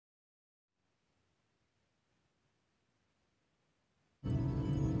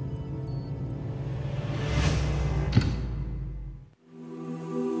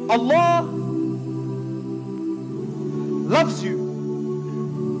Allah loves you.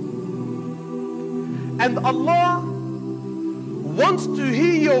 And Allah wants to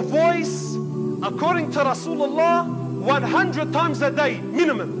hear your voice, according to Rasulullah, 100 times a day,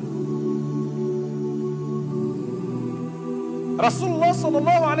 minimum. Rasulullah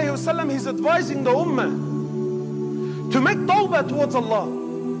sallallahu alayhi wasallam, he's advising the ummah to make tawbah towards Allah.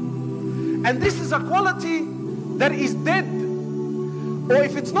 And this is a quality that is dead. Or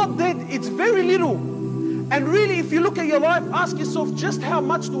if it's not dead, it's very little. And really, if you look at your life, ask yourself, just how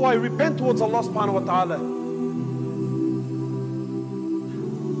much do I repent towards Allah subhanahu wa ta'ala?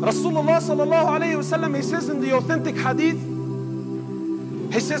 Rasulullah sallallahu alayhi wa sallam, he says in the authentic hadith,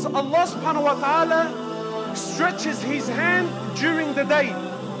 he says Allah subhanahu wa ta'ala stretches his hand during the day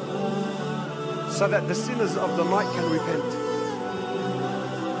so that the sinners of the night can repent.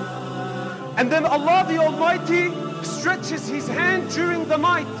 And then Allah the Almighty stretches his hand during the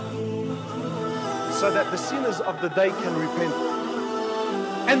night so that the sinners of the day can repent.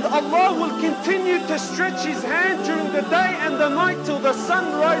 And Allah will continue to stretch his hand during the day and the night till the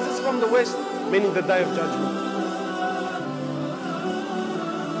sun rises from the west, meaning the day of judgment.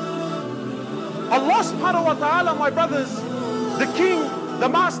 Allah subhanahu wa ta'ala, my brothers, the King, the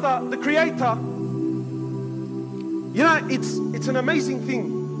Master, the Creator, you know, it's an amazing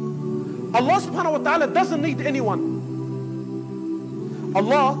thing. Allah subhanahu wa ta'ala doesn't need anyone.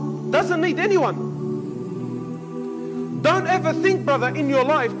 Allah doesn't need anyone. Don't ever think, brother, in your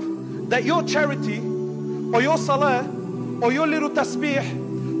life that your charity or your salah or your little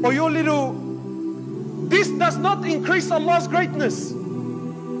tasbih or your little... This does not increase Allah's greatness.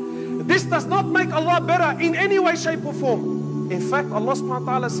 This does not make Allah better in any way, shape or form. In fact, Allah subhanahu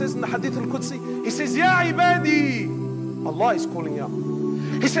wa ta'ala says in the Hadith al-Qudsi, He says, Ya ibadi. Allah is calling out.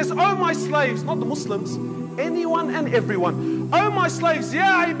 He says, oh my slaves, not the Muslims, anyone and everyone. Oh my slaves,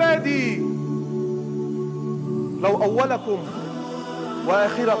 Ya ibadi. لو أولكم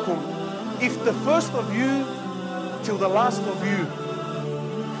وآخركم, if the first of you till the last of you,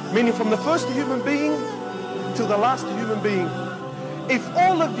 meaning from the first human being till the last human being, if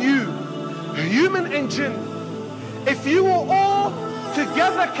all of you, human and jinn, if you were all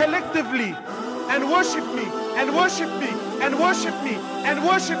together collectively and worship me and worship me and worship me and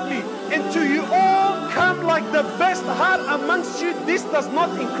worship me until you all come like the best heart amongst you, this does not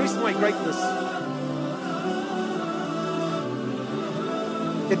increase my greatness.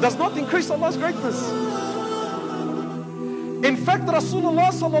 It does not increase Allah's greatness. In fact,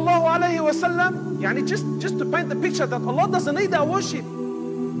 Rasulullah sallallahu alayhi wa sallam, just to paint the picture that Allah doesn't need our worship.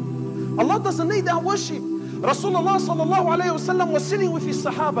 Allah doesn't need our worship. Rasulullah sallallahu alayhi wa sallam was sitting with his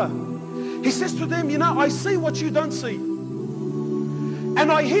Sahaba. He says to them, you know, I see what you don't see.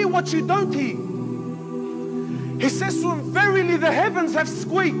 And I hear what you don't hear. He says to them, verily the heavens have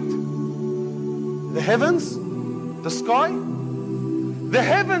squeaked. The heavens, the sky, the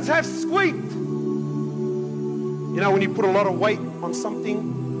heavens have squeaked. You know, when you put a lot of weight on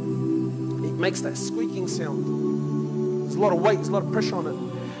something, it makes that squeaking sound. There's a lot of weight, there's a lot of pressure on it.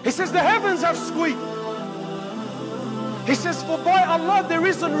 He says, the heavens have squeaked. He says, for by Allah there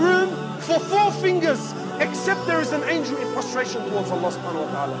isn't room for 4 fingers, except there is an angel in prostration towards Allah subhanahu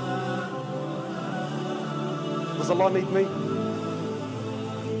wa ta'ala. Does Allah need me?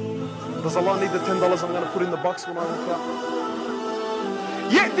 Does Allah need the $10 I'm going to put in the box when I walk out?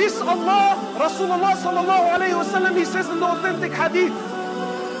 Yet this Allah, Rasulullah sallallahu alayhi wa sallam, he says in the authentic hadith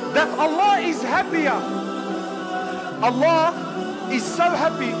that Allah is happier. Allah is so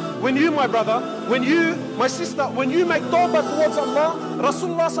happy when you, my brother, when you, my sister, when you make tawbah towards Allah.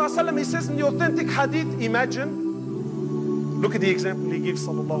 Rasulullah sallallahu alayhi wa sallam, he says in the authentic hadith, imagine, look at the example he gives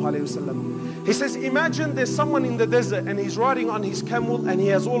sallallahu alayhi wa sallam. He says, imagine there's someone in the desert and he's riding on his camel and he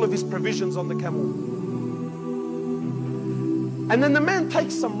has all of his provisions on the camel. And then the man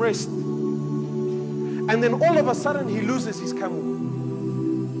takes some rest. And then all of a sudden he loses his camel.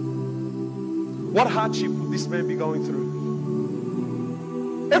 What hardship would this man be going through?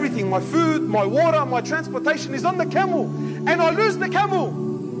 Everything, my food, my water, my transportation is on the camel. And I lose the camel.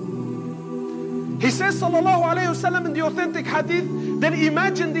 He says, sallallahu alayhi wa sallam, in the authentic hadith, that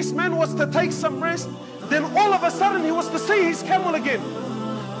imagine this man was to take some rest. Then all of a sudden he was to see his camel again.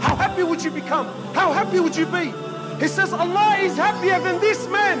 How happy would you become? How happy would you be? He says, Allah is happier than this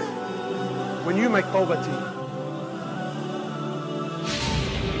man when you make tawbah to him.